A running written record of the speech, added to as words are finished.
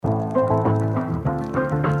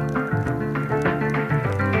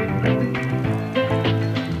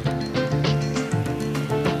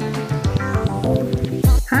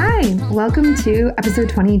Hi, welcome to episode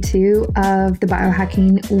 22 of the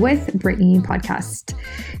Biohacking with Brittany podcast.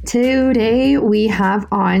 Today we have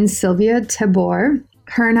on Sylvia Tabor.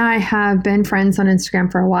 Her and I have been friends on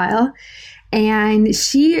Instagram for a while, and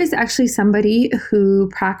she is actually somebody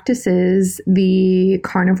who practices the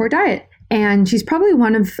carnivore diet. And she's probably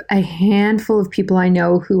one of a handful of people I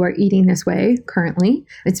know who are eating this way currently.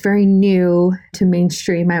 It's very new to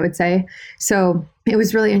mainstream, I would say. So it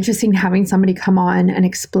was really interesting having somebody come on and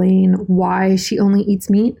explain why she only eats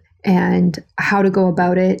meat and how to go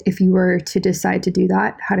about it if you were to decide to do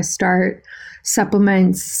that, how to start,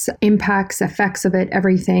 supplements, impacts, effects of it,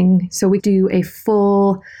 everything. So we do a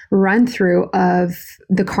full run through of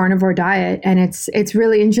the carnivore diet, and it's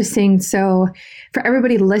really interesting. So for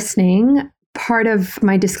everybody listening, part of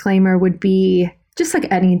my disclaimer would be, just like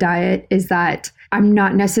any diet, is that I'm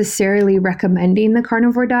not necessarily recommending the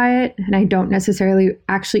carnivore diet, and I don't necessarily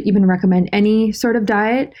actually even recommend any sort of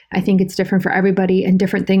diet. I think it's different for everybody, and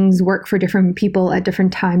different things work for different people at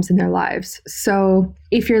different times in their lives. So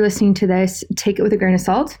if you're listening to this, take it with a grain of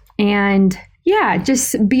salt, and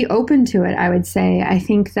just be open to it, I would say. I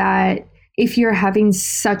think that if you're having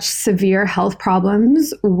such severe health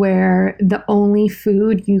problems where the only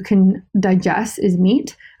food you can digest is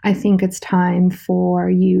meat, I think it's time for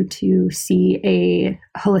you to see a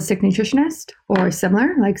holistic nutritionist or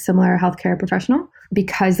similar healthcare professional,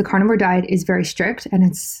 because the carnivore diet is very strict and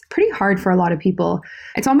it's pretty hard for a lot of people.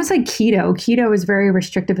 It's almost like keto. Keto is very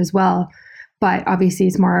restrictive as well, but obviously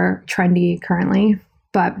it's more trendy currently.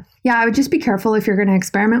 But I would just be careful if you're going to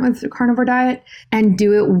experiment with the carnivore diet, and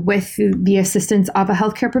do it with the assistance of a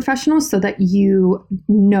healthcare professional so that you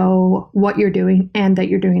know what you're doing and that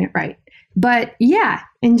you're doing it right. But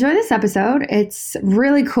enjoy this episode. It's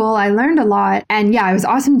really cool. I learned a lot. And it was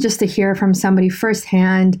awesome just to hear from somebody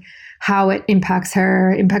firsthand how it impacts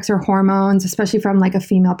her hormones, especially from like a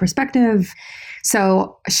female perspective.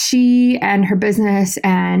 So she and her business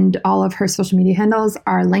and all of her social media handles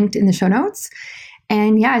are linked in the show notes.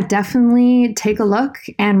 And definitely take a look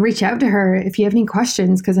and reach out to her if you have any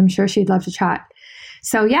questions, because I'm sure she'd love to chat.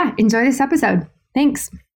 So enjoy this episode. Thanks.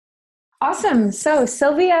 Awesome. So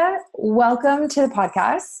Sylvia, welcome to the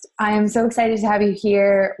podcast. I am so excited to have you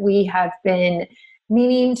here. We have been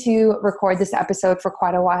meaning to record this episode for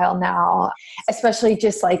quite a while now, especially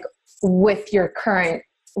just like with your current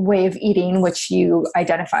way of eating, which you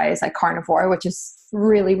identify as like carnivore, which is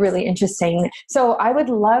really, really interesting. So I would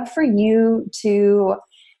love for you to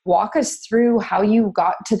walk us through how you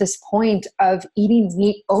got to this point of eating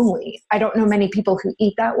meat only. I don't know many people who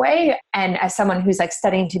eat that way. And as someone who's like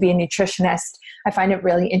studying to be a nutritionist, I find it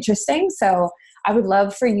really interesting. So I would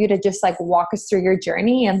love for you to just like walk us through your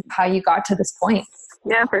journey and how you got to this point.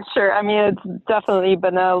 Yeah, for sure. I mean, it's definitely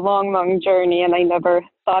been a long, long journey, and I never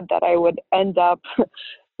thought that I would end up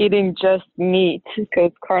eating just meat, because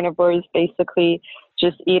carnivore is basically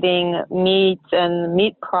just eating meat and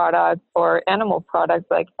meat products or animal products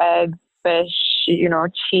like eggs, fish,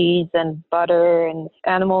 cheese and butter and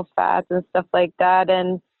animal fats and stuff like that.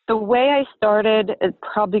 And the way I started, it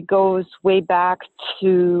probably goes way back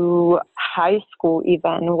to high school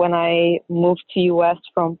even, when I moved to US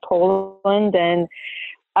from Poland, and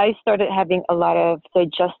I started having a lot of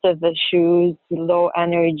digestive issues, low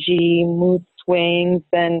energy, mood swings.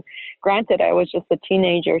 And granted, I was just a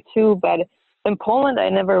teenager too, but in Poland, I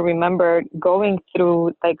never remembered going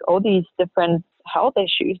through like all these different health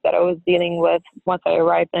issues that I was dealing with once I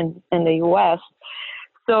arrived in the US.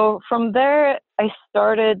 So from there, I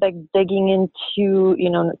started like digging into,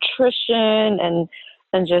 nutrition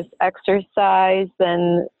and just exercise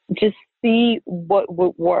and just see what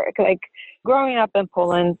would work. Like growing up in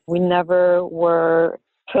Poland, we never were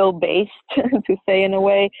pill-based, to say in a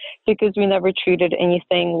way, because we never treated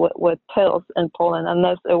anything with pills in Poland,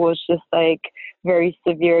 unless it was just like very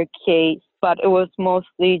severe case. But it was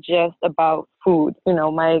mostly just about food.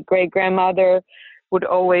 My great-grandmother would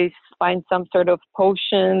always find some sort of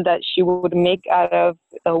potion that she would make out of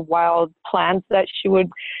wild plants that she would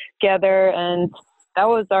gather, and that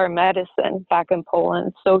was our medicine back in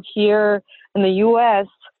Poland. So here in the U.S.,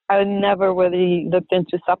 I never really looked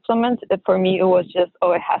into supplements. For me, it was just,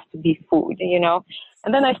 it has to be food,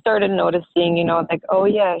 And then I started noticing, like,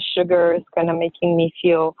 sugar is kind of making me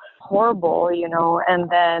feel horrible, and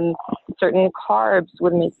then certain carbs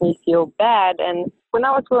would make me feel bad. And when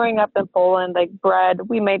I was growing up in Poland, like bread,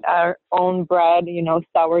 we made our own bread,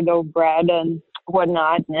 sourdough bread and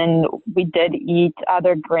whatnot. And we did eat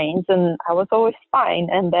other grains, and I was always fine.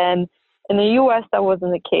 And then in the U.S., that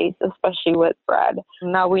wasn't the case, especially with bread.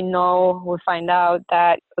 Now we find out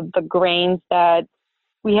that the grains that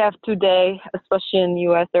we have today, especially in the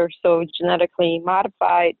US, they're so genetically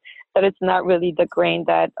modified that it's not really the grain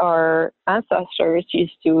that our ancestors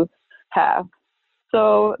used to have.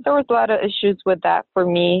 So there was a lot of issues with that for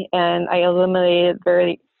me, and I eliminated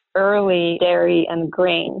very early dairy and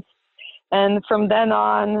grains. And from then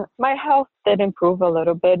on, my health did improve a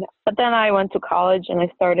little bit. But then I went to college and I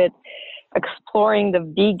started exploring the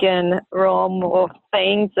vegan realm of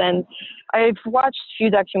things. And I've watched a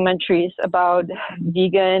few documentaries about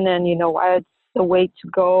vegan and, why it's the way to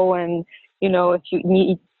go. And, if you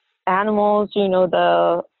eat animals,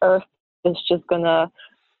 the earth is just going to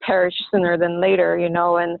perish sooner than later,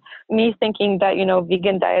 and me thinking that,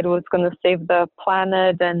 vegan diet was going to save the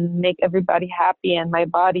planet and make everybody happy and my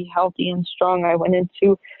body healthy and strong. I went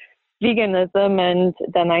into veganism, and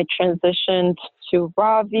then I transitioned to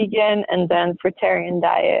raw vegan and then fruitarian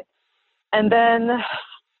diet. And then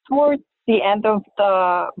towards the end of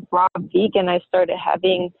the raw vegan, I started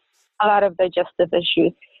having a lot of digestive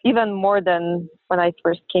issues, even more than when I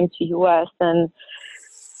first came to US. And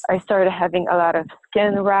I started having a lot of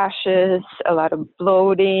skin rashes, a lot of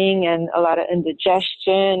bloating, and a lot of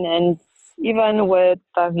indigestion. And even with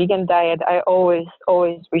the vegan diet, I always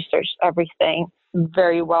researched everything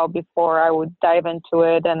very well before I would dive into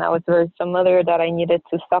it. And I was very familiar that I needed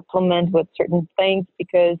to supplement with certain things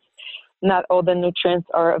because not all the nutrients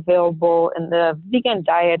are available in the vegan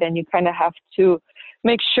diet. And you kind of have to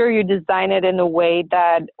make sure you design it in a way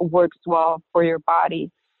that works well for your body.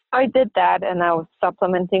 I did that, and I was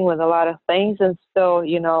supplementing with a lot of things and still,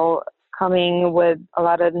 coming with a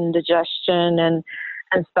lot of indigestion and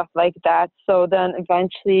stuff like that. So then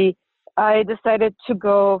eventually I decided to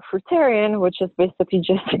go fruitarian, which is basically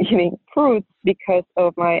just eating fruits because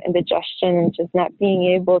of my indigestion and just not being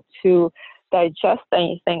able to digest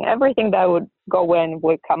anything. Everything that would go in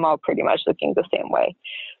would come out pretty much looking the same way.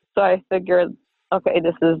 So I figured, okay,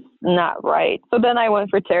 this is not right. So then I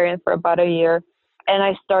went fruitarian for about a year. And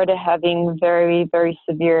I started having very, very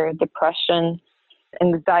severe depression,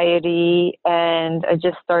 anxiety, and I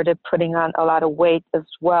just started putting on a lot of weight as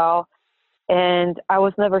well. And I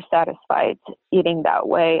was never satisfied eating that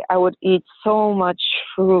way. I would eat so much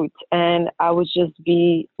fruit and I would just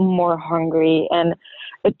be more hungry. And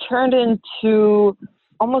it turned into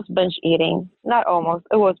almost binge eating. Not almost,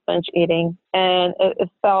 it was binge eating. And it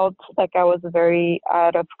felt like I was very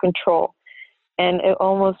out of control. And it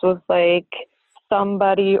almost was like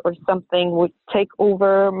somebody or something would take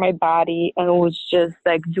over my body and was just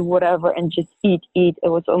like do whatever and just eat. It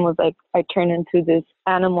was almost like I turned into this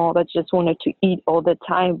animal that just wanted to eat all the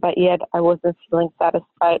time, but yet I wasn't feeling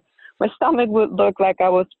satisfied. My stomach would look like I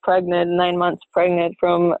was pregnant, 9 months pregnant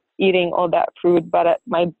from eating all that fruit, but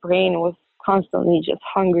my brain was constantly just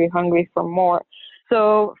hungry for more.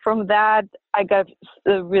 So from that, I got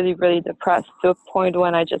really, really depressed to a point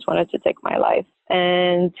when I just wanted to take my life.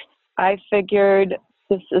 And I figured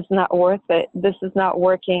this is not worth it. This is not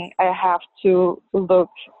working. I have to look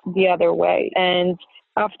the other way. And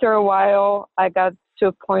after a while, I got to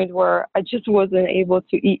a point where I just wasn't able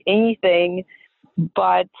to eat anything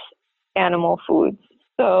but animal foods.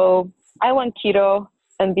 So I went keto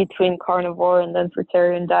in between carnivore and then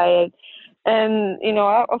fruitarian diet. And,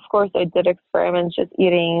 of course, I did experiments just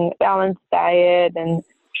eating balanced diet and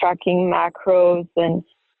tracking macros and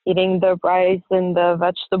eating the rice and the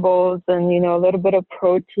vegetables and, a little bit of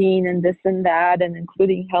protein and this and that and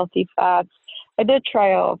including healthy fats. I did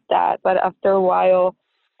try all of that, but after a while,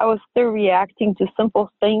 I was still reacting to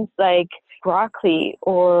simple things like broccoli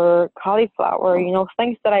or cauliflower,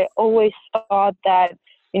 things that I always thought that,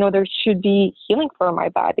 there should be healing for my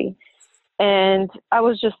body. And I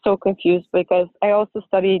was just so confused because I also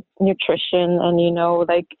studied nutrition and,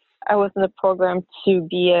 I was in a program to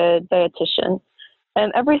be a dietitian.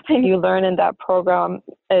 And everything you learn in that program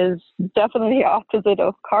is definitely opposite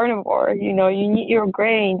of carnivore. You need your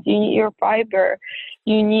grains, you need your fiber,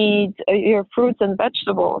 you need your fruits and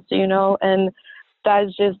vegetables, and that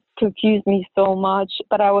just confused me so much.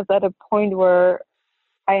 But I was at a point where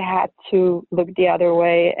I had to look the other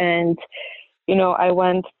way. And, I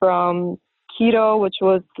went from keto, which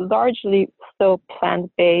was largely still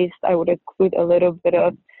plant-based. I would include a little bit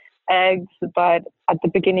of eggs, but at the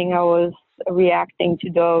beginning I was reacting to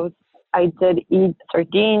those. I did eat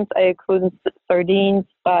sardines. I included sardines,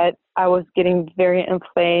 but I was getting very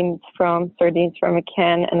inflamed from sardines from a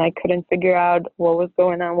can, and I couldn't figure out what was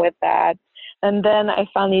going on with that. And then I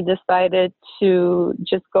finally decided to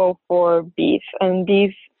just go for beef. And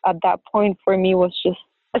beef at that point for me was just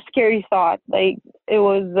a scary thought. Like, it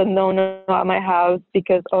was a no-no at my house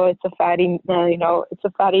because, it's a fatty, it's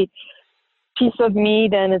a fatty piece of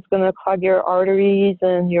meat and it's going to clog your arteries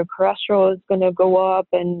and your cholesterol is going to go up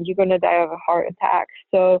and you're going to die of a heart attack.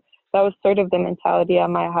 So that was sort of the mentality at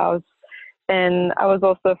my house. And I was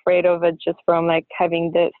also afraid of it just from like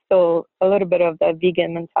having the still a little bit of that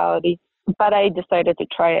vegan mentality. But I decided to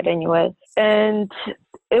try it anyway. And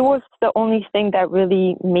it was the only thing that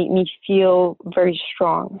really made me feel very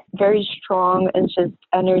strong and just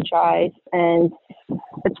energized. And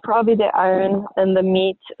it's probably the iron and the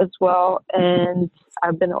meat as well. And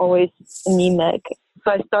I've been always anemic.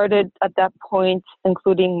 So I started at that point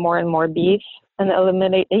including more and more beef and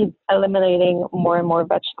eliminating more and more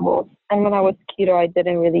vegetables. And when I was keto, I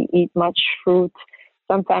didn't really eat much fruit.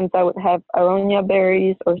 Sometimes I would have aronia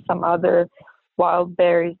berries or some other wild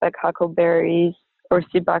berries like huckleberries or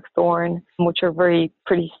sea blackthorn, which are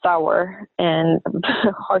pretty sour and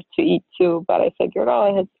hard to eat too. But I figured,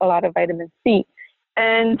 it has a lot of vitamin C.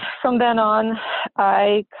 And from then on,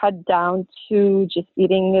 I cut down to just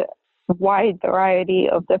eating a wide variety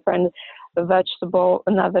of different not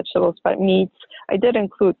vegetables, but meats. I did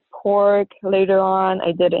include pork later on.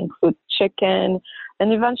 I did include chicken.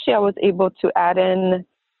 And eventually I was able to add in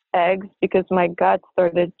eggs because my gut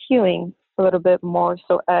started healing a little bit more.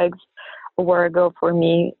 So eggs were a go for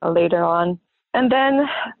me later on. And then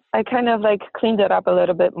I kind of like cleaned it up a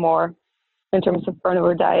little bit more in terms of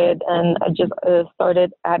carnivore diet. And I just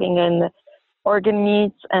started adding in organ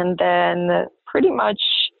meats and then pretty much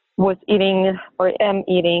was eating or am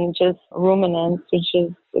eating just ruminants, which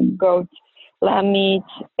is goat, lamb meat,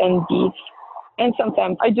 and beef. And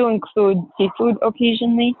sometimes I do include seafood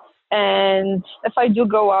occasionally. And if I do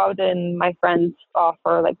go out and my friends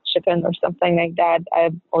offer like chicken or something like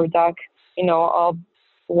that, or duck, I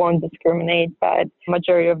won't discriminate. But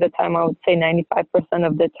majority of the time, I would say 95%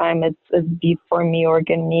 of the time, it's beef for me,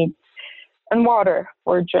 organ meat, and water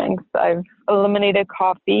for drinks. I've eliminated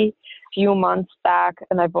coffee a few months back,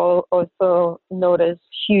 and I've also noticed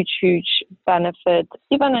huge benefit.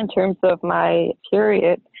 Even in terms of my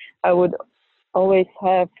period, I would always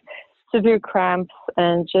have severe cramps,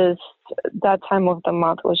 and just that time of the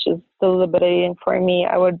month was just debilitating for me.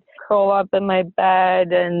 I would curl up in my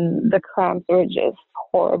bed and the cramps were just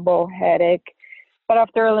horrible, headache. But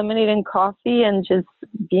after eliminating coffee and just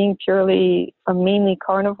being purely mainly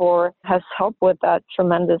carnivore has helped with that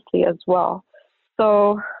tremendously as well.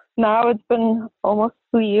 So now it's been almost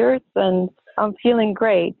 2 years and I'm feeling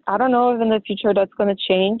great. I don't know if in the future that's going to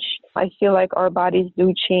change. I feel like our bodies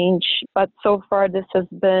do change, but so far this has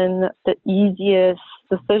been the easiest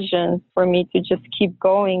decision for me to just keep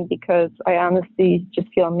going because I honestly just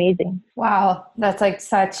feel amazing. Wow, that's like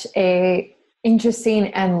such a interesting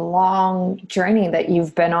and long journey that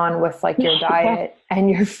you've been on with like your diet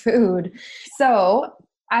and your food. So,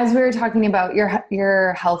 as we were talking about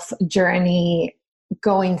your health journey,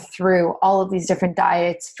 going through all of these different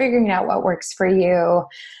diets, figuring out what works for you.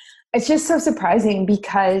 It's just so surprising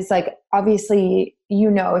because like, obviously,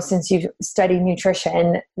 since you've studied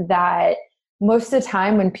nutrition that most of the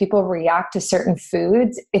time when people react to certain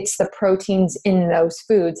foods, it's the proteins in those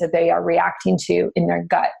foods that they are reacting to in their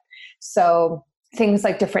gut. So things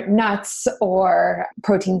like different nuts or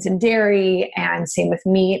proteins in dairy, and same with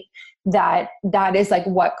meat, that is like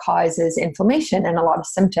what causes inflammation and a lot of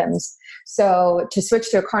symptoms. So to switch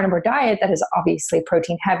to a carnivore diet that is obviously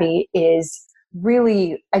protein heavy is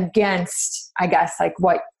really against, I guess, like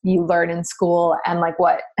what you learn in school and like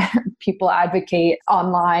what people advocate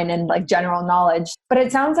online and like general knowledge. But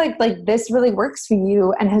it sounds like this really works for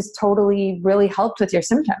you and has totally really helped with your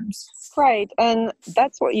symptoms. Right. And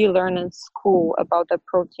that's what you learn in school about the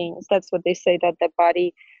proteins. That's what they say that the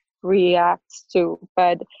body reacts to.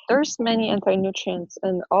 But there's many anti-nutrients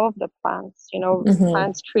in all of the plants.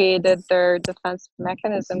 Plants created their defense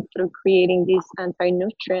mechanism through creating these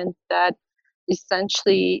anti-nutrients that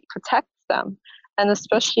essentially protects them. And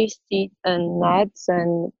especially seeds and nuts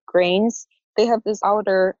and grains, they have this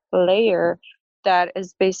outer layer that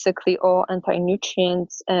is basically all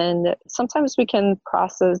anti-nutrients. And sometimes we can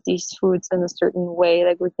process these foods in a certain way,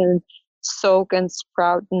 like we can soak and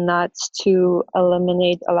sprout nuts to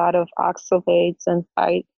eliminate a lot of oxalates and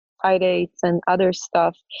phytates and other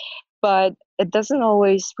stuff, but it doesn't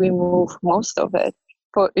always remove most of it.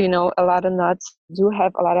 But a lot of nuts do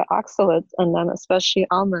have a lot of oxalates in them, especially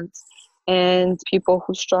almonds. And people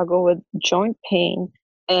who struggle with joint pain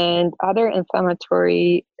and other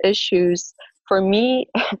inflammatory issues, for me,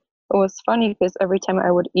 it was funny because every time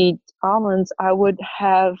I would eat almonds, I would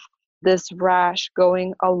have this rash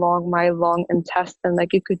going along my long intestine.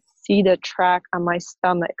 Like you could see the track on my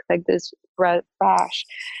stomach, like this red rash.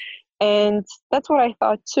 And that's what I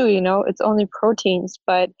thought too, it's only proteins,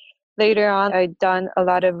 but later on, I'd done a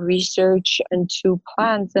lot of research into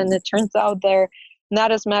plants, and it turns out they're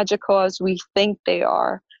not as magical as we think they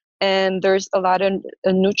are. And there's a lot of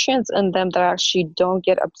nutrients in them that actually don't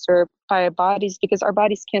get absorbed by our bodies because our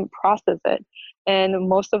bodies can't process it. And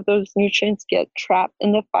most of those nutrients get trapped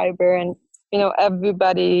in the fiber. And,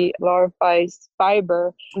 everybody glorifies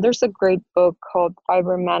fiber. There's a great book called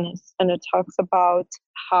Fiber Menace, and it talks about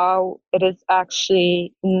how it is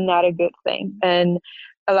actually not a good thing. And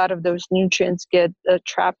a lot of those nutrients get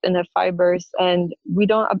trapped in the fibers and we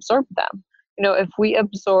don't absorb them. If we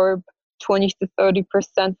absorb 20 to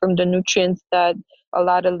 30% from the nutrients that a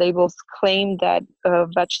lot of labels claim that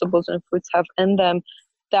vegetables and fruits have in them,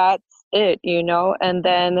 that's it. And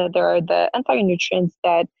then there are the anti-nutrients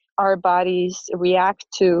that our bodies react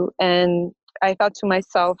to. And I thought to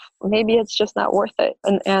myself, maybe it's just not worth it.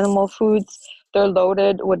 And animal foods, they're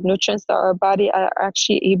loaded with nutrients that our body are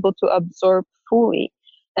actually able to absorb fully.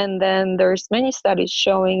 And then there's many studies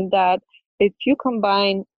showing that if you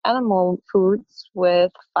combine animal foods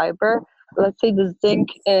with fiber, let's say the zinc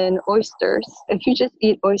in oysters, if you just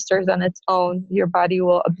eat oysters on its own, your body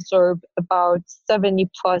will absorb about 70+%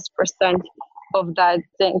 of that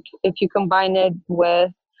zinc. If you combine it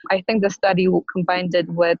with, I think the study combined it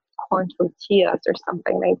with corn tortillas or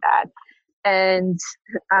something like that. And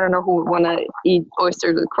I don't know who would want to eat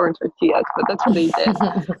oysters with corn tortillas, but that's what they did.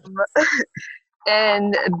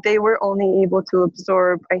 And they were only able to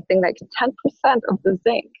absorb, I think, like 10% of the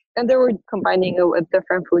zinc. And they were combining it with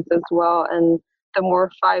different foods as well. And the more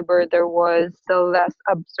fiber there was, the less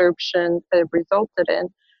absorption it resulted in.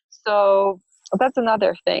 So that's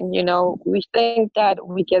another thing. We think that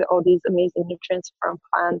we get all these amazing nutrients from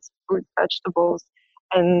plants, fruits, vegetables,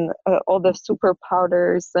 and all the super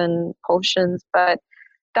powders and potions, but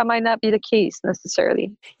that might not be the case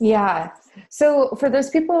necessarily. Yeah. So for those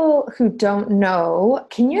people who don't know,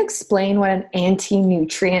 can you explain what an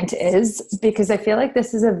anti-nutrient is? Because I feel like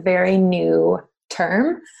this is a very new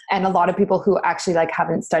term, and a lot of people who actually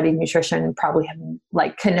haven't studied nutrition probably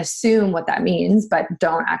can assume what that means, but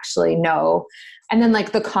don't actually know. And then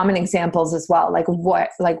the common examples as well,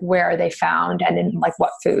 where are they found and in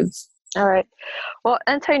what foods? All right. Well,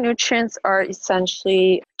 anti-nutrients are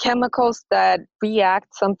essentially chemicals that react.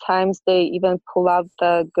 Sometimes they even pull out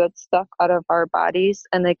the good stuff out of our bodies,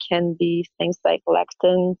 and it can be things like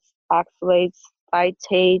lectins, oxalates,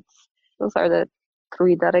 phytates. Those are the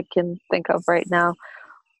three that I can think of right now.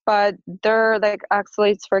 But they're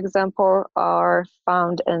oxalates, for example, are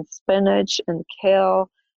found in spinach and kale,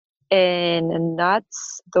 in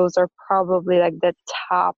nuts. Those are probably the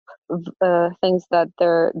top things that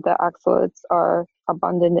the oxalates are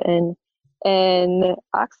abundant in. And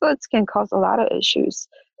oxalates can cause a lot of issues.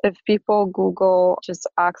 If people Google just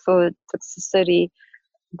oxalate toxicity,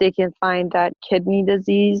 they can find that kidney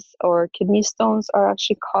disease or kidney stones are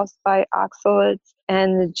actually caused by oxalates,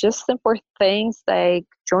 and just simple things like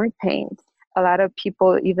joint pain. A lot of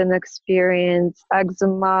people even experience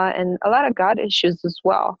eczema and a lot of gut issues as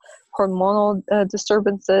well, hormonal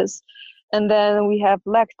disturbances. And then we have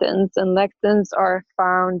lectins, and lectins are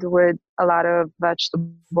found with a lot of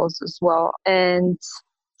vegetables as well. And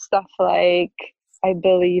stuff like, I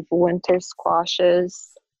believe, winter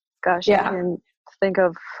squashes. Gosh, yeah. I can think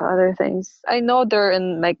of other things. I know they're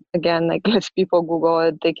in, if people Google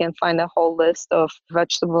it, they can find a whole list of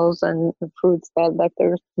vegetables and fruits that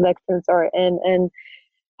lectins are in. And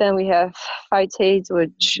then we have phytates,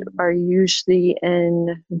 which are usually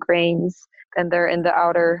in grains, and they're in the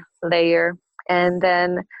outer layer. And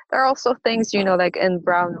then there are also things, in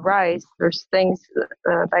brown rice, there's things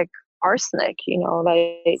like arsenic,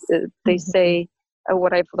 they say,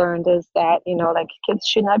 what I've learned is that, kids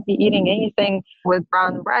should not be eating anything with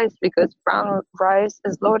brown rice because brown rice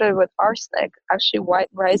is loaded with arsenic. Actually, white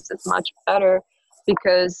rice is much better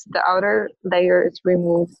because the outer layer is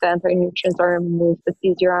removed, the anti-nutrients are removed, it's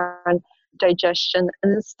easier on digestion,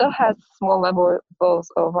 and it still has small levels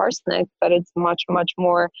of arsenic, but it's much, much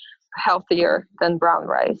more healthier than brown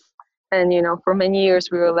rice. And, for many years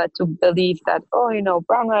we were led to believe that,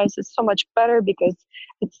 brown rice is so much better because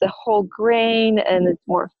it's the whole grain and it's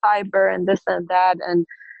more fiber and this and that. And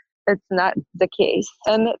it's not the case.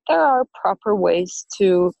 And there are proper ways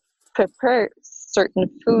to prepare certain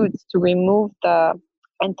foods to remove the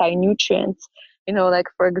anti-nutrients.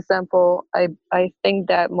 For example, I think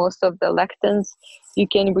that most of the lectins you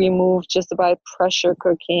can remove just by pressure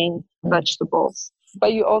cooking vegetables.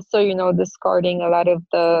 But you also, discarding a lot of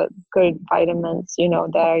the good vitamins,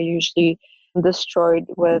 that are usually destroyed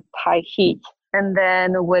with high heat. And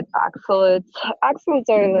then with oxalates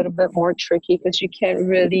are a little bit more tricky because you can't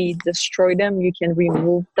really destroy them. You can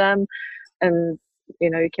remove them and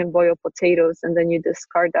You can boil potatoes and then you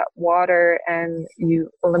discard that water and you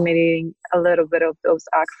eliminating a little bit of those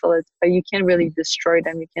oxalates, but you can't really destroy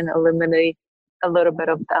them. You can eliminate a little bit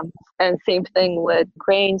of them. And same thing with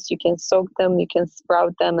grains. You can soak them, you can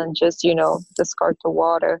sprout them and just, discard the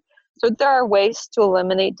water. So there are ways to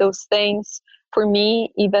eliminate those things. For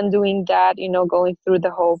me, even doing that, going through the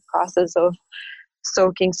whole process of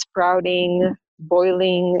soaking, sprouting,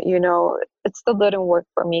 boiling, it still didn't work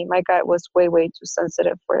for me. My gut was way, way too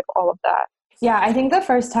sensitive for all of that. Yeah, I think the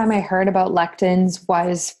first time I heard about lectins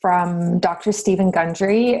was from Dr. Stephen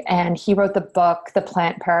Gundry, and he wrote the book, The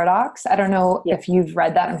Plant Paradox. I don't know if you've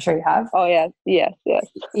read that. I'm sure you have. Oh, yes.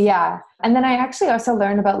 Yeah. And then I actually also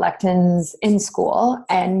learned about lectins in school,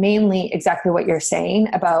 and mainly exactly what you're saying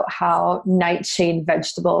about how nightshade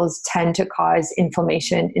vegetables tend to cause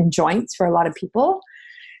inflammation in joints for a lot of people.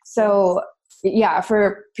 So yeah,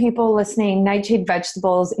 for people listening, nightshade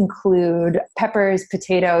vegetables include peppers,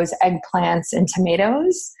 potatoes, eggplants, and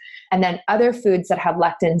tomatoes. And then other foods that have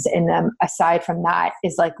lectins in them, aside from that,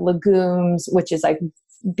 is like legumes, which is like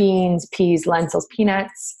beans, peas, lentils,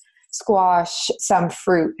 peanuts, squash, some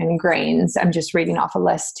fruit and grains. I'm just reading off a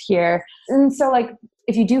list here. And so like,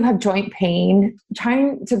 if you do have joint pain,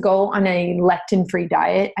 trying to go on a lectin-free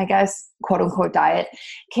diet, I guess, quote unquote diet,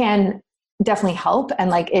 can definitely help. And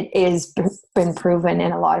like it is been proven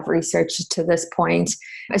in a lot of research to this point,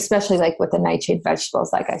 especially like with the nightshade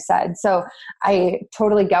vegetables, like I said. So I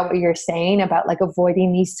totally get what you're saying about like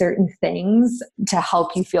avoiding these certain things to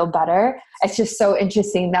help you feel better. It's just so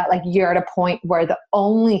interesting that like you're at a point where the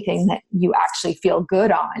only thing that you actually feel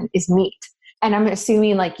good on is meat. And I'm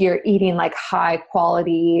assuming like you're eating like high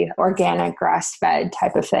quality, organic, grass-fed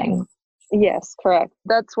type of thing. Yes, correct.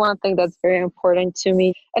 That's one thing that's very important to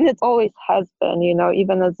me. And it always has been,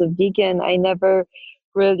 even as a vegan, I never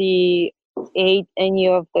really ate any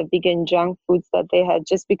of the vegan junk foods that they had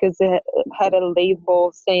just because it had a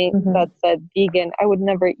label saying that said vegan. I would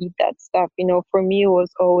never eat that stuff. For me, it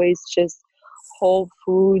was always just whole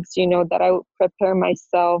foods, that I would prepare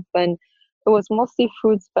myself. And it was mostly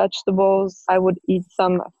fruits, vegetables. I would eat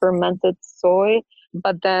some fermented soy.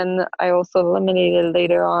 But then I also eliminated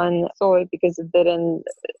later on soy because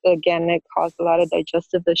it caused a lot of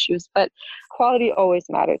digestive issues. But quality always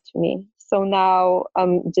mattered to me. So now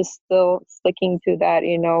I'm just still sticking to that,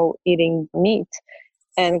 eating meat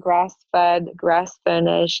and grass-fed,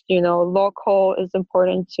 grass-finished, local is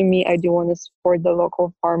important to me. I do want to support the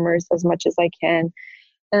local farmers as much as I can.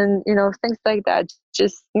 And, things like that,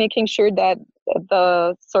 just making sure that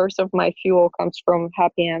the source of my fuel comes from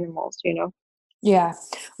happy animals, Yeah.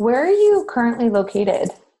 Where are you currently located?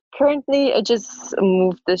 Currently, I just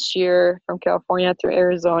moved this year from California to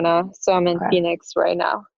Arizona. So I'm in Phoenix right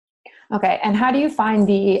now. Okay. And how do you find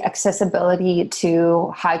the accessibility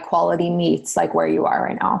to high quality meats like where you are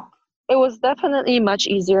right now? It was definitely much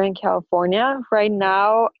easier in California. Right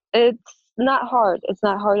now, it's not hard. It's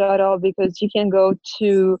not hard at all because you can go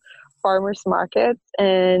to farmers markets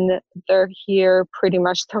and they're here pretty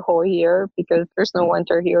much the whole year because there's no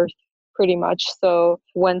winter here pretty much. So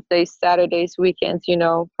Wednesdays, Saturdays, weekends,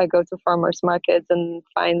 I go to farmers markets and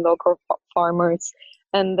find local farmers.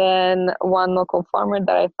 And then one local farmer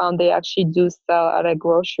that I found, they actually do sell at a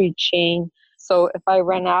grocery chain. So if I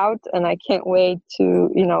run out and I can't wait to,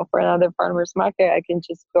 for another farmer's market, I can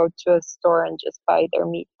just go to a store and just buy their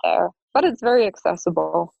meat there. But it's very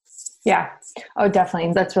accessible. Yeah. Oh,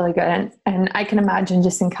 definitely. That's really good. And I can imagine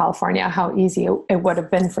just in California how easy it would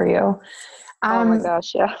have been for you. Oh my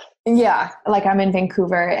gosh, yeah. Yeah, like I'm in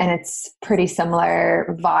Vancouver and it's pretty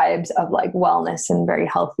similar vibes of like wellness and very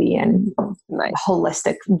healthy and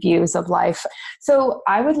holistic views of life. So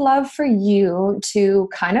I would love for you to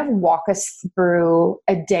kind of walk us through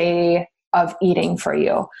a day of eating for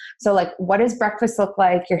you. So like what does breakfast look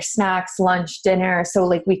like, your snacks, lunch, dinner, so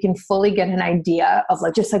like we can fully get an idea of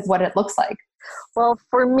like just like what it looks like. Well,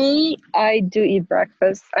 for me, I do eat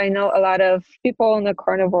breakfast. I know a lot of people in the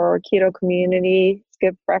carnivore or keto community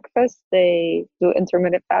skip breakfast. They do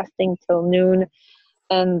intermittent fasting till noon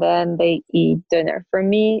and then they eat dinner. For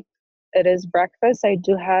me, it is breakfast. I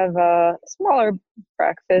do have a smaller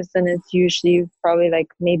breakfast and it's usually probably like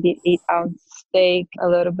maybe 8-ounce steak, a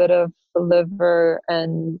little bit of liver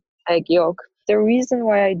and egg yolk. The reason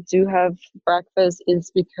why I do have breakfast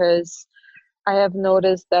is because I have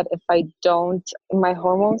noticed that if I don't, my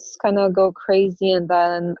hormones kind of go crazy and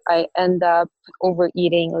then I end up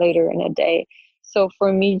overeating later in the day. So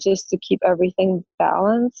for me, just to keep everything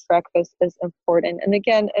balanced, breakfast is important. And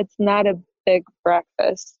again, it's not a big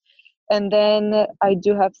breakfast. And then I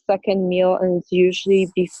do have second meal and it's usually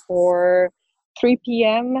before 3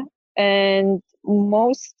 p.m. And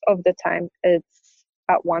most of the time it's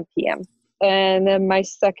at 1 p.m. And then my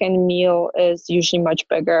second meal is usually much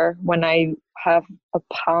bigger. When I have a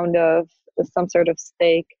pound of some sort of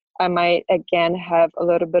steak, I might again have a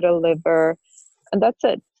little bit of liver, and that's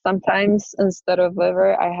it. Sometimes instead of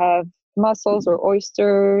liver, I have mussels or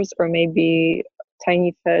oysters or maybe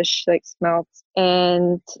tiny fish like smelts,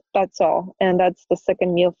 and that's all. And that's the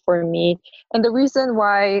second meal for me. And the reason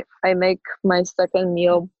why I make my second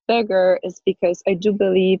meal bigger is because I do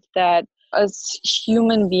believe that as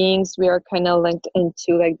human beings, we are kind of linked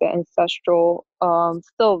into like the ancestral,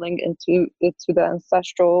 still linked into the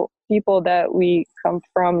ancestral people that we come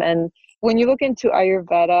from. And when you look into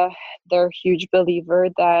Ayurveda, they're a huge believer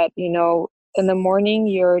that, in the morning,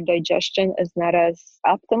 your digestion is not as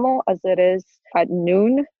optimal as it is at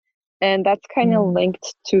noon. And that's kind of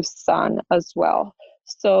linked to sun as well.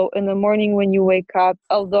 So in the morning when you wake up,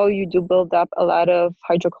 although you do build up a lot of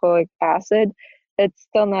hydrochloric acid, it's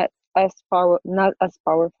still not as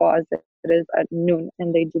powerful as it is at noon.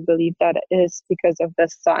 And they do believe that it is because of the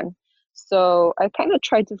sun. So I kind of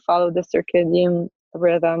try to follow the circadian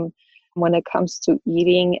rhythm when it comes to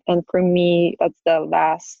eating. And for me, that's the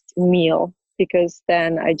last meal, because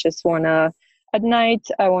then I just want to, at night,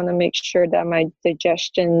 I want to make sure that my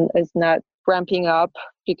digestion is not ramping up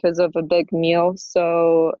because of a big meal.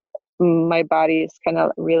 So my body is kind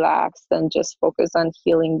of relaxed and just focus on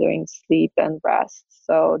healing during sleep and rest.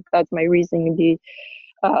 So that's my reasoning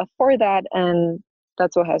for that. And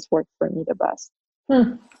that's what has worked for me the best.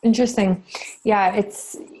 Interesting. Yeah,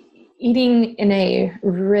 it's eating in a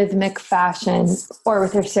rhythmic fashion or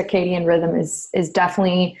with your circadian rhythm is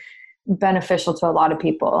definitely beneficial to a lot of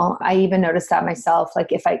people. I even noticed that myself.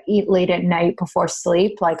 Like if I eat late at night before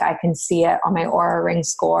sleep, like I can see it on my Oura Ring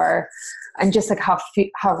score, and just like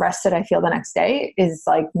how rested I feel the next day is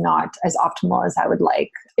like not as optimal as I would like.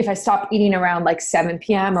 If I stop eating around like 7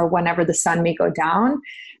 p.m. or whenever the sun may go down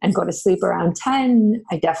and go to sleep around 10,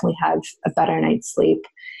 I definitely have a better night's sleep.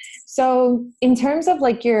 So in terms of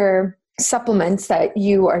like your supplements that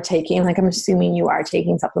you are taking, like I'm assuming you are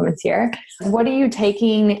taking supplements here, what are you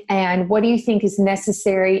taking and what do you think is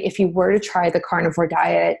necessary if you were to try the carnivore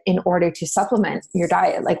diet in order to supplement your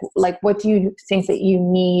diet? Like what do you think that you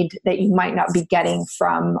need that you might not be getting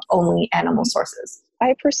from only animal sources?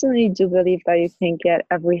 I personally do believe that you can get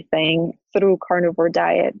everything through carnivore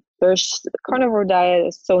diet. Carnivore diet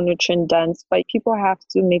is so nutrient dense, but people have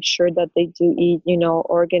to make sure that they do eat,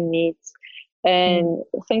 organ meats and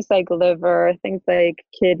things like liver, things like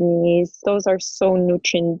kidneys. Those are so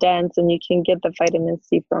nutrient dense, and you can get the vitamin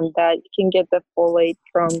C from that. You can get the folate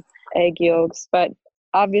from egg yolks, but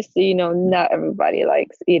obviously, not everybody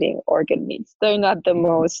likes eating organ meats. They're not the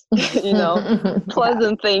most,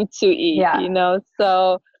 pleasant thing to eat,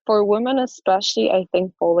 So for women especially, I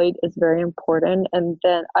think folate is very important. And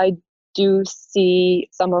then I do see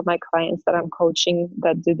some of my clients that I'm coaching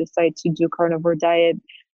that do decide to do carnivore diet,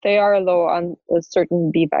 they are low on certain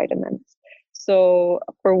B vitamins. So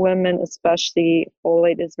for women especially,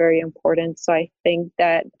 folate is very important. So I think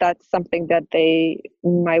that that's something that they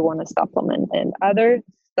might want to supplement. And other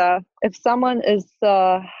stuff, if someone is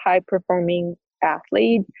a high-performing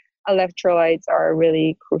athlete, electrolytes are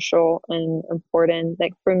really crucial and important.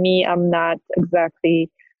 Like for me, I'm not exactly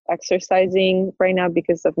exercising right now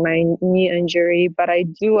because of my knee injury, but I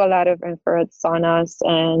do a lot of infrared saunas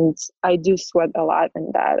and I do sweat a lot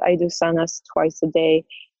in that. I do saunas twice a day.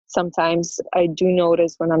 Sometimes I do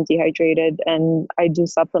notice when I'm dehydrated, and I do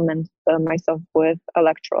supplement myself with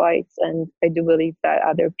electrolytes. And I do believe that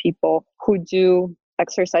other people who do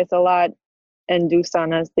exercise a lot and do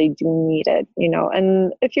saunas, they do need it,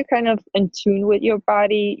 And if you're kind of in tune with your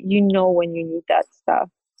body, when you need that stuff.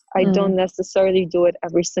 I don't necessarily do it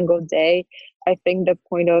every single day. I think the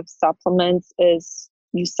point of supplements is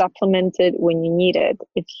you supplement it when you need it.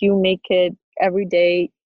 If you make it everyday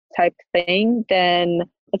type thing, then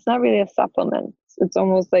it's not really a supplement. It's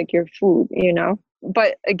almost like your food,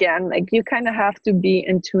 But again, like you kind of have to be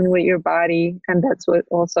in tune with your body. And that's what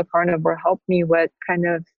also carnivore helped me with, kind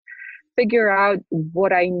of figure out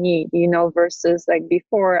what I need, versus like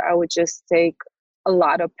before I would just take a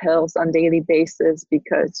lot of pills on daily basis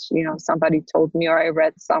because, somebody told me or I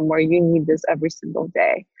read somewhere you need this every single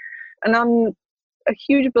day. And I'm a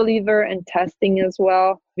huge believer in testing as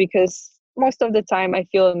well, because most of the time I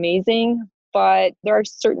feel amazing, but there are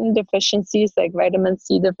certain deficiencies like vitamin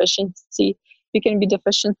C deficiency. You can be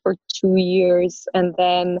deficient for 2 years and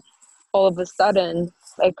then all of a sudden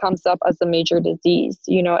it comes up as a major disease,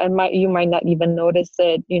 and you might not even notice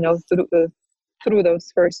it, through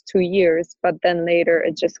those first 2 years, but then later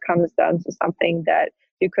it just comes down to something that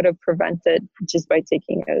you could have prevented just by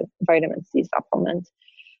taking a vitamin C supplement.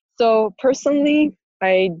 So personally,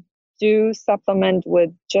 I do supplement with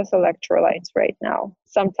just electrolytes right now.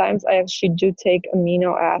 Sometimes I actually do take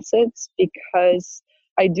amino acids because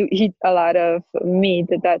I do eat a lot of meat,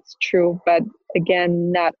 that's true. But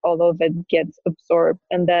again, not all of it gets absorbed.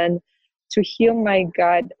 And then to heal my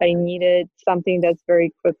gut, I needed something that's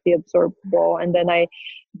very quickly absorbable. And then I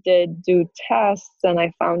did do tests and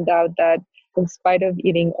I found out that in spite of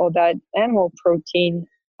eating all that animal protein,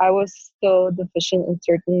 I was still deficient in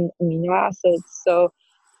certain amino acids. So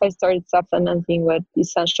I started supplementing with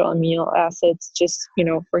essential amino acids just,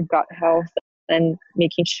 for gut health and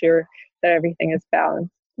making sure that everything is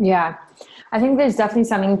balanced. Yeah. I think there's definitely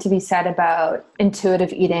something to be said about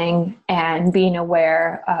intuitive eating and being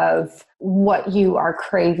aware of what you are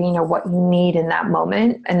craving or what you need in that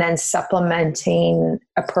moment and then supplementing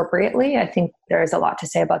appropriately. I think there's a lot to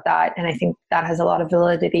say about that. And I think that has a lot of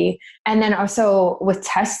validity. And then also with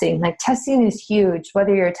testing, like testing is huge,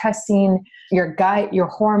 whether you're testing your gut, your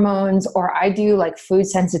hormones, or I do like food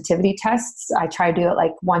sensitivity tests. I try to do it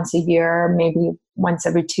like once a year, maybe once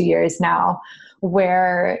every 2 years now,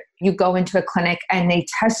 where you go into a clinic and they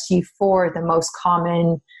test you for the most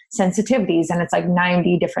common sensitivities. And it's like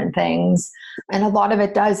 90 different things. And a lot of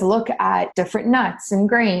it does look at different nuts and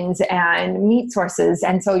grains and meat sources.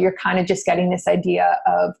 And so you're kind of just getting this idea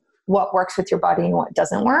of what works with your body and what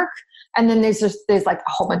doesn't work. And then there's like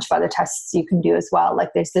a whole bunch of other tests you can do as well. Like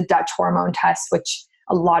there's the Dutch hormone test, which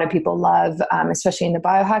a lot of people love, especially in the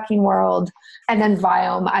biohacking world. And then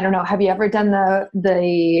Viome. I don't know. Have you ever done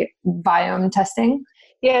the Viome testing?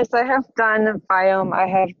 Yes, I have done Viome. I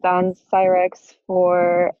have done Cyrex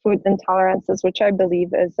for food intolerances, which I believe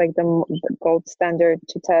is like the gold standard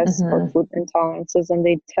to test for food intolerances. And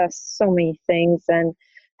they test so many things, and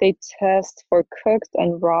they test for cooked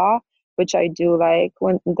and raw, which I do like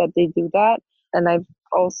that they do that. And I've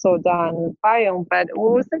also done Viome. But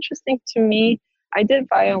what was interesting to me, I did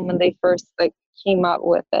Viome when they first came out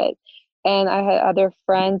with it, and I had other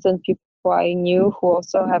friends and people who I knew who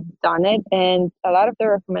also have done it, and a lot of the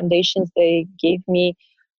recommendations they gave me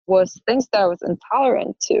was things that I was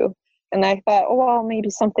intolerant to. And I thought, oh well, maybe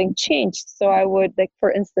something changed. So I would,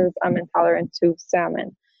 for instance, I'm intolerant to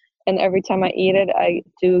salmon, and every time I eat it, I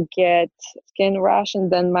do get skin rash,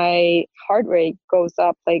 and then my heart rate goes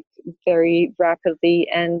up very rapidly,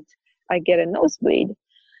 and I get a nosebleed.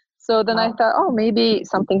 So then I thought, oh, maybe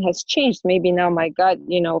something has changed. Maybe now my gut,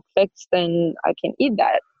 fixed, and I can eat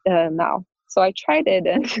that now. So I tried it,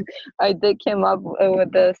 and I did came up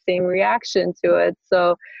with the same reaction to it.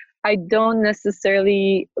 So I don't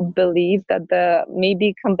necessarily believe that the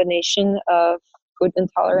maybe combination of food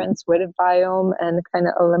intolerance with a Viome and kind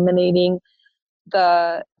of eliminating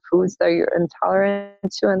the foods that you're intolerant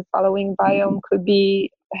to and following Viome could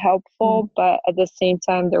be helpful. But at the same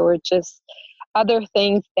time, there were just other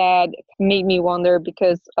things that made me wonder,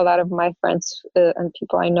 because a lot of my friends and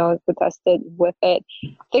people I know who tested with it,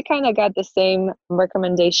 they kind of got the same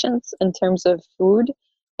recommendations in terms of food.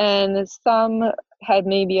 And some had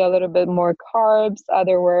maybe a little bit more carbs,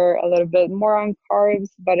 other were a little bit more on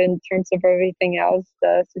carbs, but in terms of everything else,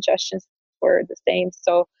 the suggestions were the same.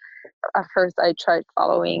 So at first I tried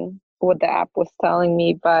following what the app was telling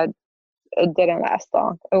me, but it didn't last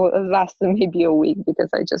long. It lasted maybe a week because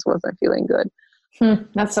I just wasn't feeling good.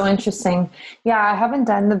 That's so interesting. Yeah, I haven't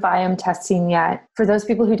done the Viome testing yet. For those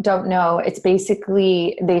people who don't know, it's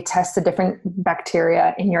basically they test the different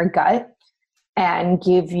bacteria in your gut and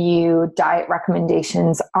give you diet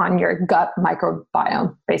recommendations on your gut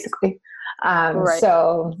microbiome, basically. Right.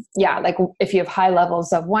 So yeah, if you have high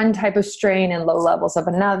levels of one type of strain and low levels of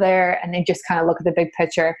another, and they just kind of look at the big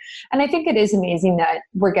picture. And I think it is amazing that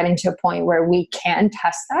we're getting to a point where we can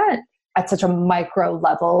test that at such a micro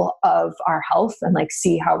level of our health and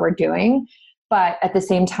see how we're doing. But at the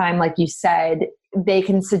same time, like you said, they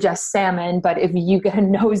can suggest salmon, but if you get a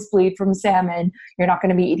nosebleed from salmon, you're not going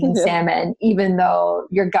to be eating salmon, even though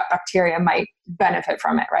your gut bacteria might benefit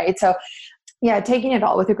from it, right? So yeah, taking it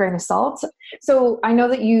all with a grain of salt. So I know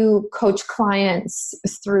that you coach clients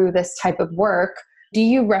through this type of work. Do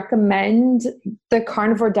you recommend the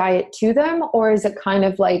carnivore diet to them, or is it kind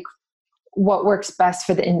of what works best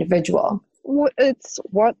for the individual? It's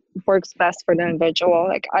what works best for the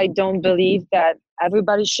individual. I don't believe that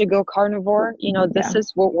everybody should go carnivore. This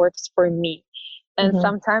is what works for me. And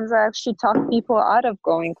sometimes I actually talk people out of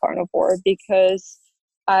going carnivore because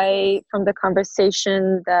from the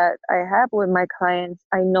conversation that I have with my clients,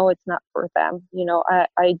 I know it's not for them.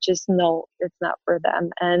 I just know it's not for them.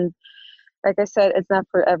 And like I said, it's not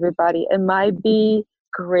for everybody. It might be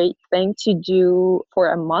a great thing to do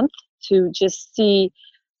for a month to just see,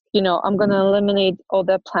 I'm going to eliminate all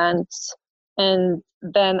the plants And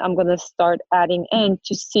then I'm going to start adding in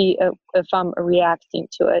to see if I'm reacting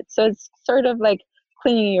to it. So it's sort of like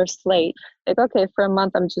cleaning your slate. Like, okay, for a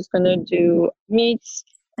month, I'm just going to do meats,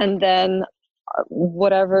 and then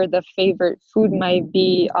whatever the favorite food might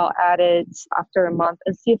be, I'll add it after a month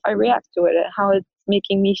and see if I react to it and how it's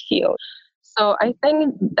making me feel. So I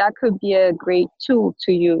think that could be a great tool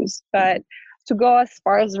to use. But to go as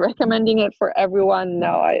far as recommending it for everyone,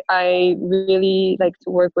 no. I really like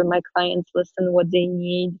to work with my clients, listen what they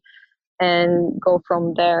need, and go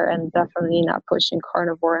from there, and definitely not pushing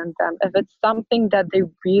carnivore on them. If it's something that they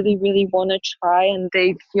really, really want to try and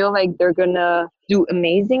they feel like they're going to do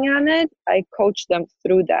amazing on it, I coach them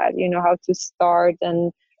through that, how to start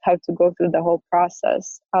and how to go through the whole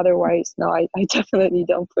process. Otherwise, no, I definitely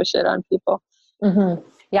don't push it on people. Mm-hmm.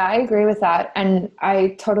 Yeah, I agree with that. And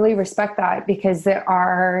I totally respect that, because there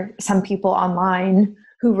are some people online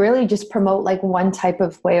who really just promote like one type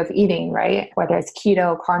of way of eating, right? Whether it's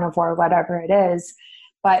keto, carnivore, whatever it is,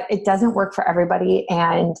 but it doesn't work for everybody.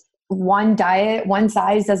 And one diet, one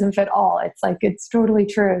size doesn't fit all. It's totally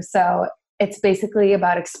true. So it's basically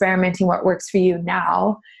about experimenting what works for you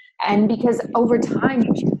now. And because over time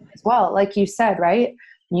you change as well, like you said, right?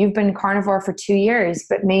 You've been carnivore for 2 years,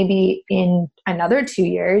 but maybe in another 2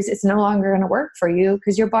 years, it's no longer going to work for you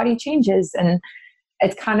because your body changes. And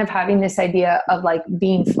it's kind of having this idea of like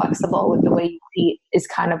being flexible with the way you eat is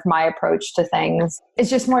kind of my approach to things. It's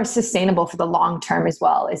just more sustainable for the long term as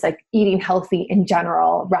well. It's like eating healthy in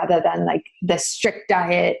general rather than like the strict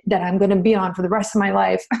diet that I'm going to be on for the rest of my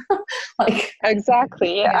life. Like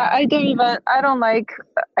exactly. Yeah. I don't like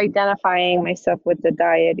identifying myself with the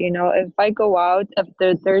diet. If I go out,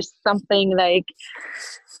 if there's something like,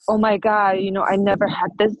 oh my God, I never had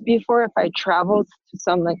this before. If I traveled to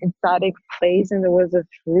some like exotic place and there was a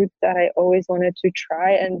fruit that I always wanted to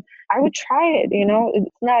try, and I would try it,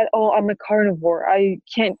 it's not, oh, I'm a carnivore, I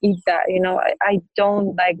can't eat that. I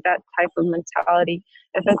don't like that type of mentality.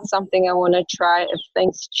 If it's something I want to try, if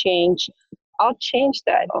things change, I'll change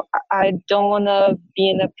that. I don't want to be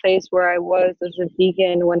in a place where I was as a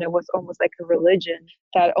vegan when it was almost like a religion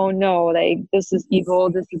that, oh no, like this is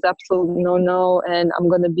evil, this is absolutely no, and I'm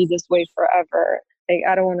going to be this way forever. Like,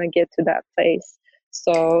 I don't want to get to that place.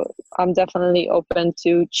 So I'm definitely open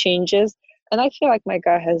to changes. And I feel like my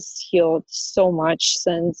gut has healed so much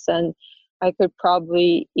since, and I could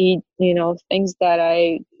probably eat, things that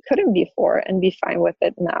I couldn't before and be fine with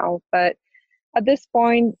it now. But at this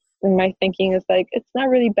point, my thinking is like, it's not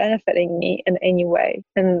really benefiting me in any way.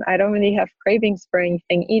 And I don't really have cravings for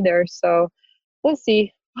anything either. So we'll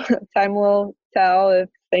see. Time will tell if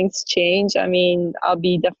things change. I mean, I'll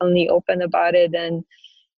be definitely open about it.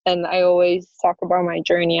 And I always talk about my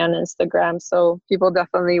journey on Instagram. So people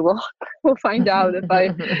definitely will find out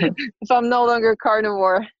if I'm no longer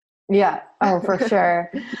carnivore. Yeah. Oh, for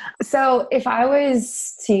sure. So if I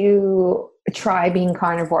was to try being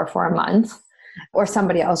carnivore for a month, or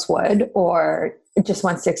somebody else would, or just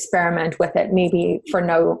wants to experiment with it, maybe for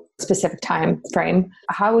no specific time frame,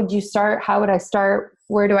 how would you start? How would I start?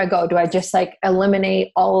 Where do I go? Do I just like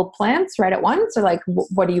eliminate all plants right at once? Or like,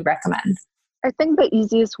 what do you recommend? I think the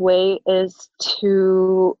easiest way is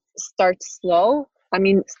to start slow. I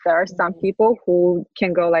mean, there are some people who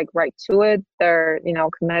can go like right to it. They're,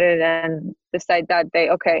 committed and decide that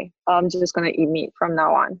okay, I'm just going to eat meat from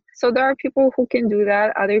now on. So there are people who can do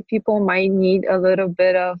that. Other people might need a little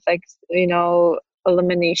bit of like,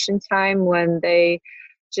 elimination time when they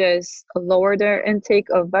just lower their intake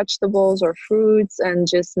of vegetables or fruits and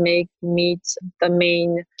just make meat the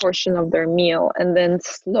main portion of their meal. And then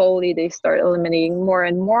slowly they start eliminating more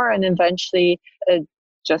and more. And eventually it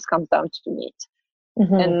just comes down to meat.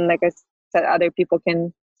 Mm-hmm. And like I said, other people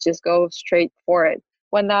can just go straight for it.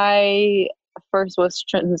 When I first was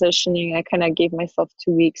transitioning, I kind of gave myself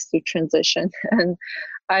 2 weeks to transition. And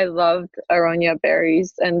I loved aronia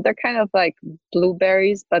berries. And they're kind of like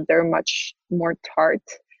blueberries, but they're much more tart.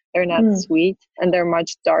 They're not sweet, and they're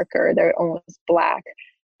much darker. They're almost black.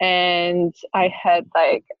 And I had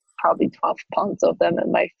like probably 12 pounds of them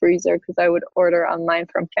in my freezer because I would order online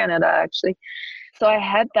from Canada, actually. So I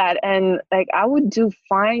had that, and like I would do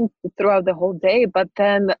fine throughout the whole day, but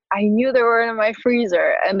then I knew they were in my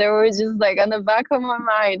freezer and they were just like on the back of my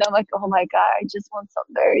mind. I'm like, oh my God, I just want some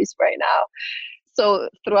berries right now. So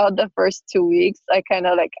throughout the first 2 weeks, I kind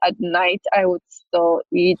of like at night, I would still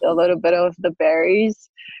eat a little bit of the berries.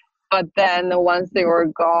 But then once they were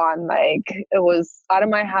gone, like it was out of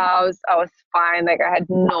my house, I was fine. Like I had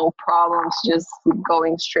no problems just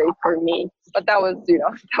going straight for meat. But that was,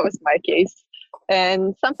 that was my case.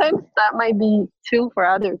 And sometimes that might be too for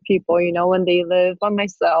other people, when they live by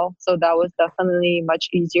myself. So that was definitely much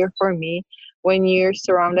easier for me. When you're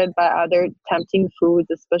surrounded by other tempting foods,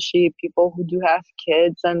 especially people who do have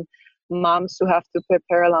kids and moms who have to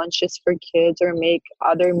prepare lunches for kids or make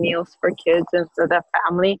other meals for kids and for the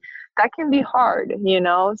family, that can be hard.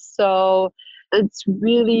 So it's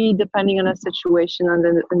really depending on the situation and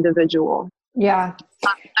the individual. Yeah.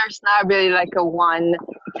 There's not really like a one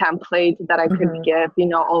template that I could give,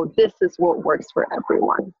 oh, this is what works for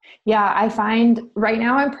everyone. Yeah, I find right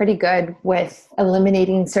now I'm pretty good with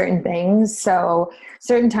eliminating certain things. So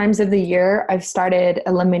certain times of the year, I've started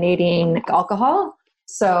eliminating alcohol.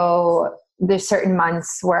 So there's certain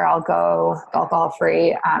months where I'll go alcohol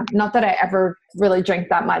free. Not that I ever really drink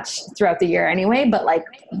that much throughout the year anyway, but like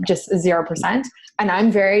just 0%. And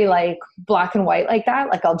I'm very like black and white like that.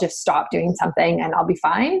 Like I'll just stop doing something and I'll be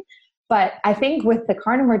fine. But I think with the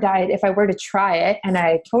carnivore diet, if I were to try it, and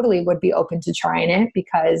I totally would be open to trying it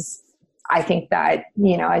because I think that,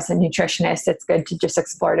 as a nutritionist, it's good to just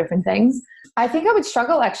explore different things. I think I would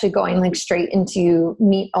struggle actually going like straight into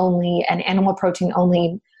meat only and animal protein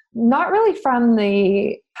only, not really from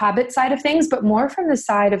the habit side of things, but more from the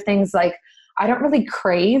side of things like I don't really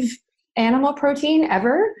crave animal protein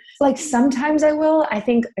ever. Like sometimes I will. I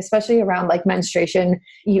think especially around like menstruation,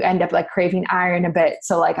 you end up like craving iron a bit.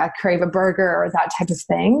 So like I crave a burger or that type of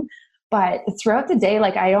thing. But throughout the day,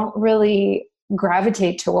 like I don't really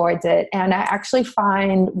gravitate towards it. And I actually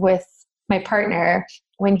find with my partner,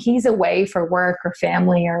 when he's away for work or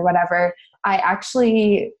family or whatever, I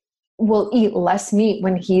actually will eat less meat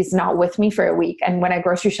when he's not with me for a week. And when I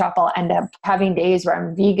grocery shop, I'll end up having days where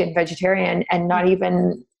I'm vegan, vegetarian, and not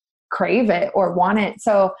even crave it or want it.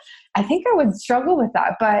 So I think I would struggle with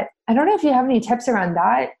that, but I don't know if you have any tips around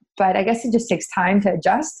that, but I guess it just takes time to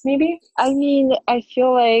adjust maybe. I mean, I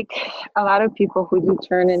feel like a lot of people who do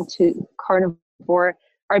turn into carnivore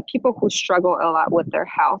are people who struggle a lot with their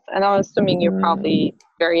health. And I'm assuming you're probably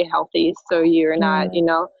very healthy. So you're not,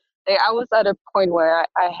 I was at a point where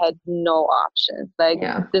I had no option. Like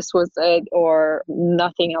this was it or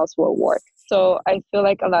nothing else will work. So I feel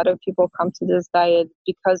like a lot of people come to this diet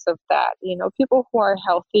because of that. People who are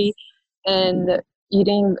healthy and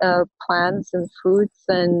eating plants and fruits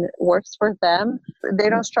and works for them, they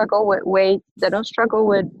don't struggle with weight, they don't struggle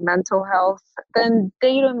with mental health, then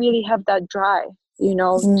they don't really have that drive,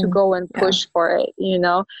 to go and push for it,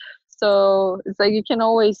 So it's like you can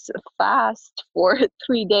always fast for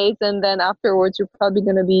 3 days and then afterwards you're probably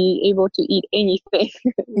going to be able to eat anything.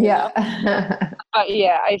 But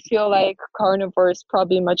I feel like carnivore is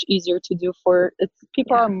probably much easier to do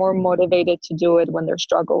people are more motivated to do it when they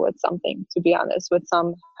struggle with something, to be honest, with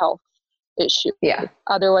some health issue.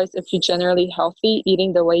 Otherwise, if you're generally healthy,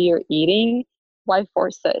 eating the way you're eating, why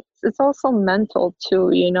force it? It's also mental too,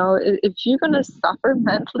 if you're going to suffer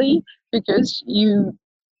mentally because you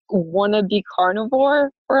want to be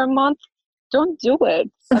carnivore for a month, don't do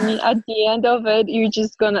it. I mean, at the end of it, you're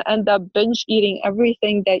just going to end up binge eating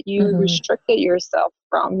everything that you restricted yourself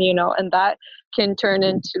from, and that can turn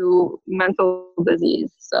into mental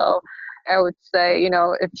disease. So I would say,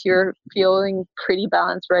 if you're feeling pretty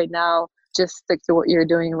balanced right now, just stick to what you're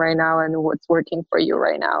doing right now and what's working for you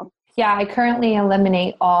right now. Yeah, I currently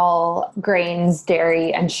eliminate all grains,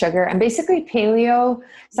 dairy, and sugar. I'm basically paleo.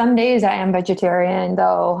 Some days I am vegetarian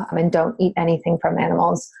though, and don't eat anything from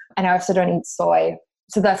animals. And I also don't eat soy.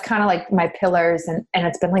 So that's kind of like my pillars. And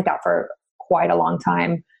it's been like that for quite a long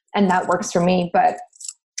time. And that works for me. But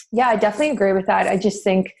yeah, I definitely agree with that. I just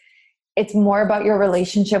think it's more about your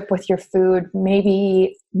relationship with your food,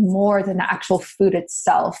 maybe more than the actual food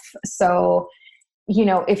itself. So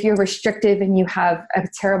if you're restrictive and you have a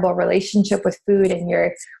terrible relationship with food and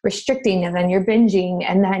you're restricting and then you're binging,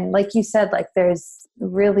 and then like you said, like there's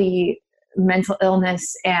really mental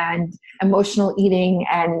illness and emotional eating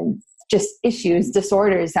and just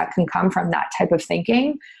disorders that can come from that type of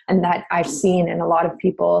thinking, and that I've seen in a lot of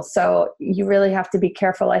people. So you really have to be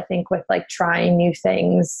careful, I think, with like trying new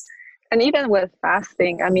things. And even with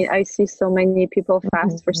fasting, I mean, I see so many people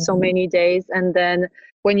fast for so many days, and then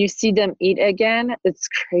when you see them eat again, it's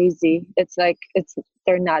crazy. It's like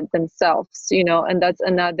they're not themselves, and that's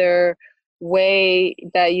another way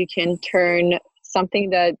that you can turn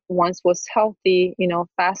something that once was healthy,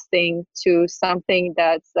 fasting, to something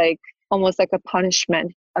that's like almost like a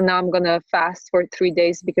punishment. And now I'm going to fast for 3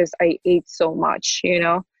 days because I ate so much,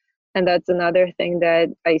 And that's another thing that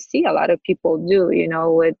I see a lot of people do,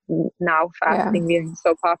 with now fasting being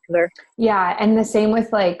so popular. Yeah. And the same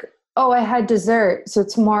with like, oh, I had dessert, so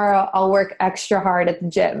tomorrow I'll work extra hard at the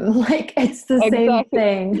gym. Like it's the same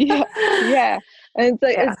thing. Yeah. And it's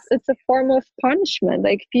like it's a form of punishment.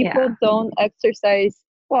 Like people don't exercise.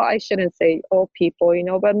 Well, I shouldn't say all people,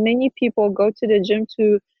 but many people go to the gym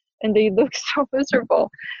and they look so miserable,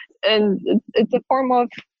 and it's a form of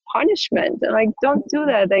punishment. And like, don't do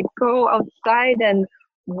that. Like, go outside and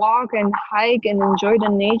walk and hike and enjoy the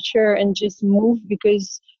nature and just move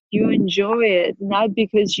because you enjoy it, not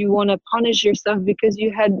because you want to punish yourself because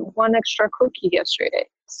you had one extra cookie yesterday.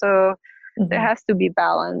 So there has to be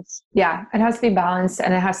balance. Yeah, it has to be balanced,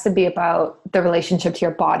 and it has to be about the relationship to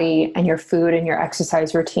your body and your food and your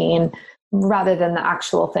exercise routine rather than the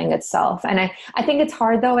actual thing itself. And I think it's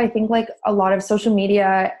hard though. I think like a lot of social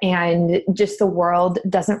media and just the world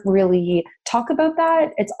doesn't really talk about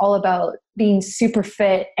that. It's all about being super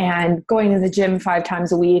fit and going to the gym 5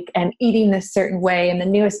 times a week and eating this certain way and the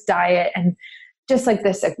newest diet and just like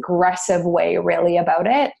this aggressive way really about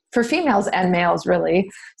it for females and males really.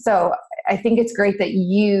 So I think it's great that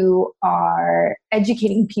you are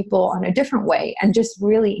educating people on a different way and just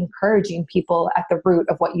really encouraging people at the root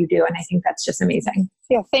of what you do. And I think that's just amazing.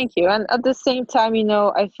 Yeah, thank you. And at the same time,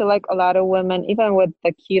 I feel like a lot of women, even with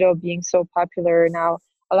the keto being so popular now,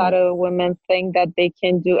 a lot of women think that they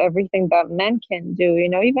can do everything that men can do,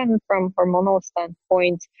 even from hormonal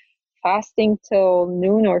standpoint. Fasting till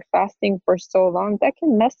noon or fasting for so long, that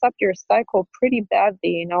can mess up your cycle pretty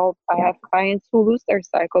badly. I have clients who lose their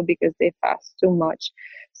cycle because they fast too much.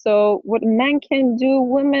 So what men can do,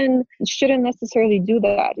 women shouldn't necessarily do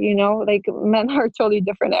that. Like men are a totally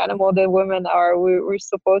different animal than women are. We're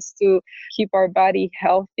supposed to keep our body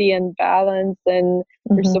healthy and balanced, and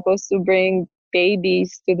we're supposed to bring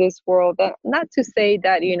babies to this world. Not to say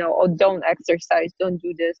that, don't exercise, don't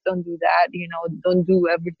do this, don't do that, don't do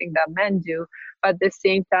everything that men do. But at the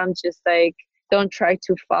same time, just like, don't try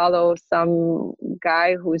to follow some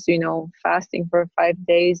guy who's, fasting for 5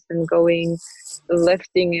 days and going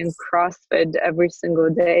lifting and CrossFit every single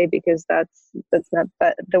day, because that's not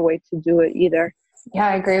the way to do it either. Yeah,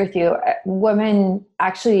 I agree with you. Women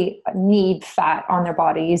actually need fat on their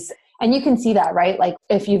bodies. And you can see that, right? Like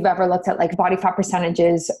if you've ever looked at like body fat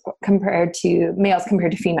percentages compared to males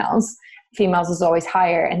compared to females is always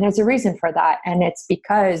higher. And there's a reason for that. And it's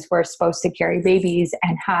because we're supposed to carry babies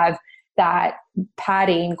and have that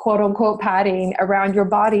padding, quote unquote padding around your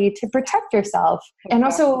body to protect yourself. And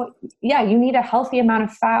also, you need a healthy amount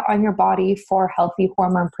of fat on your body for healthy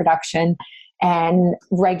hormone production and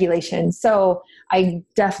regulation. So I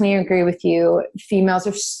definitely agree with you. Females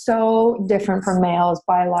are so different from males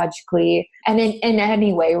biologically and in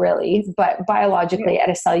any way really, but biologically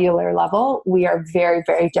at a cellular level, we are very,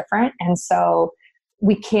 very different. And so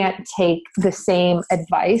we can't take the same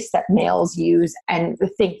advice that males use and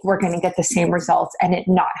think we're going to get the same results and it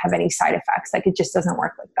not have any side effects. Like it just doesn't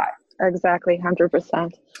work like that. Exactly.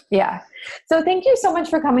 100%. Yeah. So thank you so much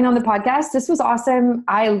for coming on the podcast. This was awesome.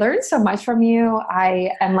 I learned so much from you. I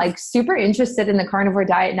am like super interested in the carnivore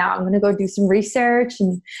diet now. I'm going to go do some research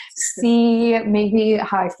and see maybe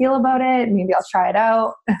how I feel about it. Maybe I'll try it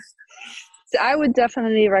out. I would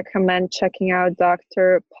definitely recommend checking out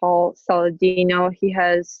Dr. Paul Saladino. He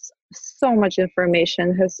has so much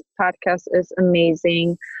information. His podcast is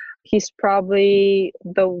amazing. He's probably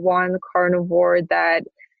the one carnivore that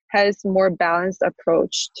has more balanced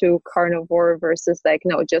approach to carnivore versus like,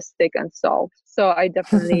 no, just steak and salt. So I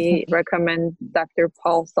definitely recommend Dr.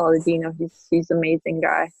 Paul Saladino. He's an amazing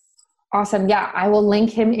guy. Awesome. Yeah, I will link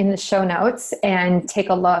him in the show notes and take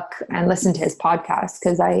a look and listen to his podcast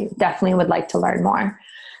because I definitely would like to learn more.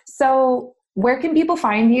 So where can people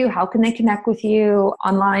find you? How can they connect with you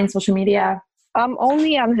online, social media? I'm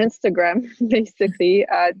only on Instagram, basically,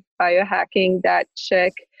 at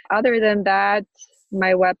biohackingchick. Other than that,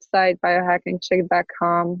 my website,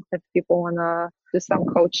 biohackingchick.com, if people want to do some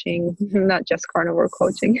coaching, not just carnivore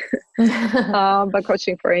coaching, but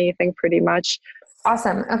coaching for anything pretty much.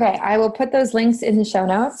 Awesome. Okay. I will put those links in the show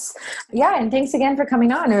notes. Yeah. And thanks again for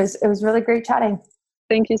coming on. It was really great chatting.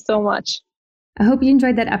 Thank you so much. I hope you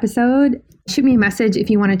enjoyed that episode. Shoot me a message if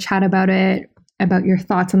you want to chat about it, about your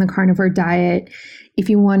thoughts on the carnivore diet. If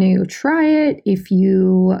you want to try it, if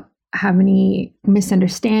you have any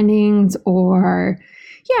misunderstandings or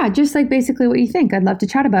just like basically what you think, I'd love to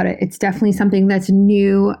chat about it. It's definitely something that's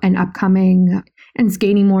new and upcoming and it's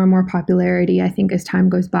gaining more and more popularity, I think, as time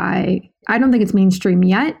goes by. I don't think it's mainstream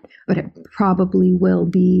yet, but it probably will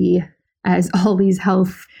be as all these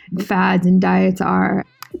health fads and diets are.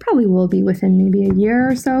 It probably will be within maybe a year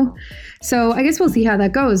or so. So I guess we'll see how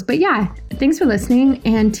that goes. But thanks for listening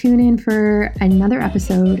and tune in for another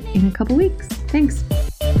episode in a couple weeks. Thanks.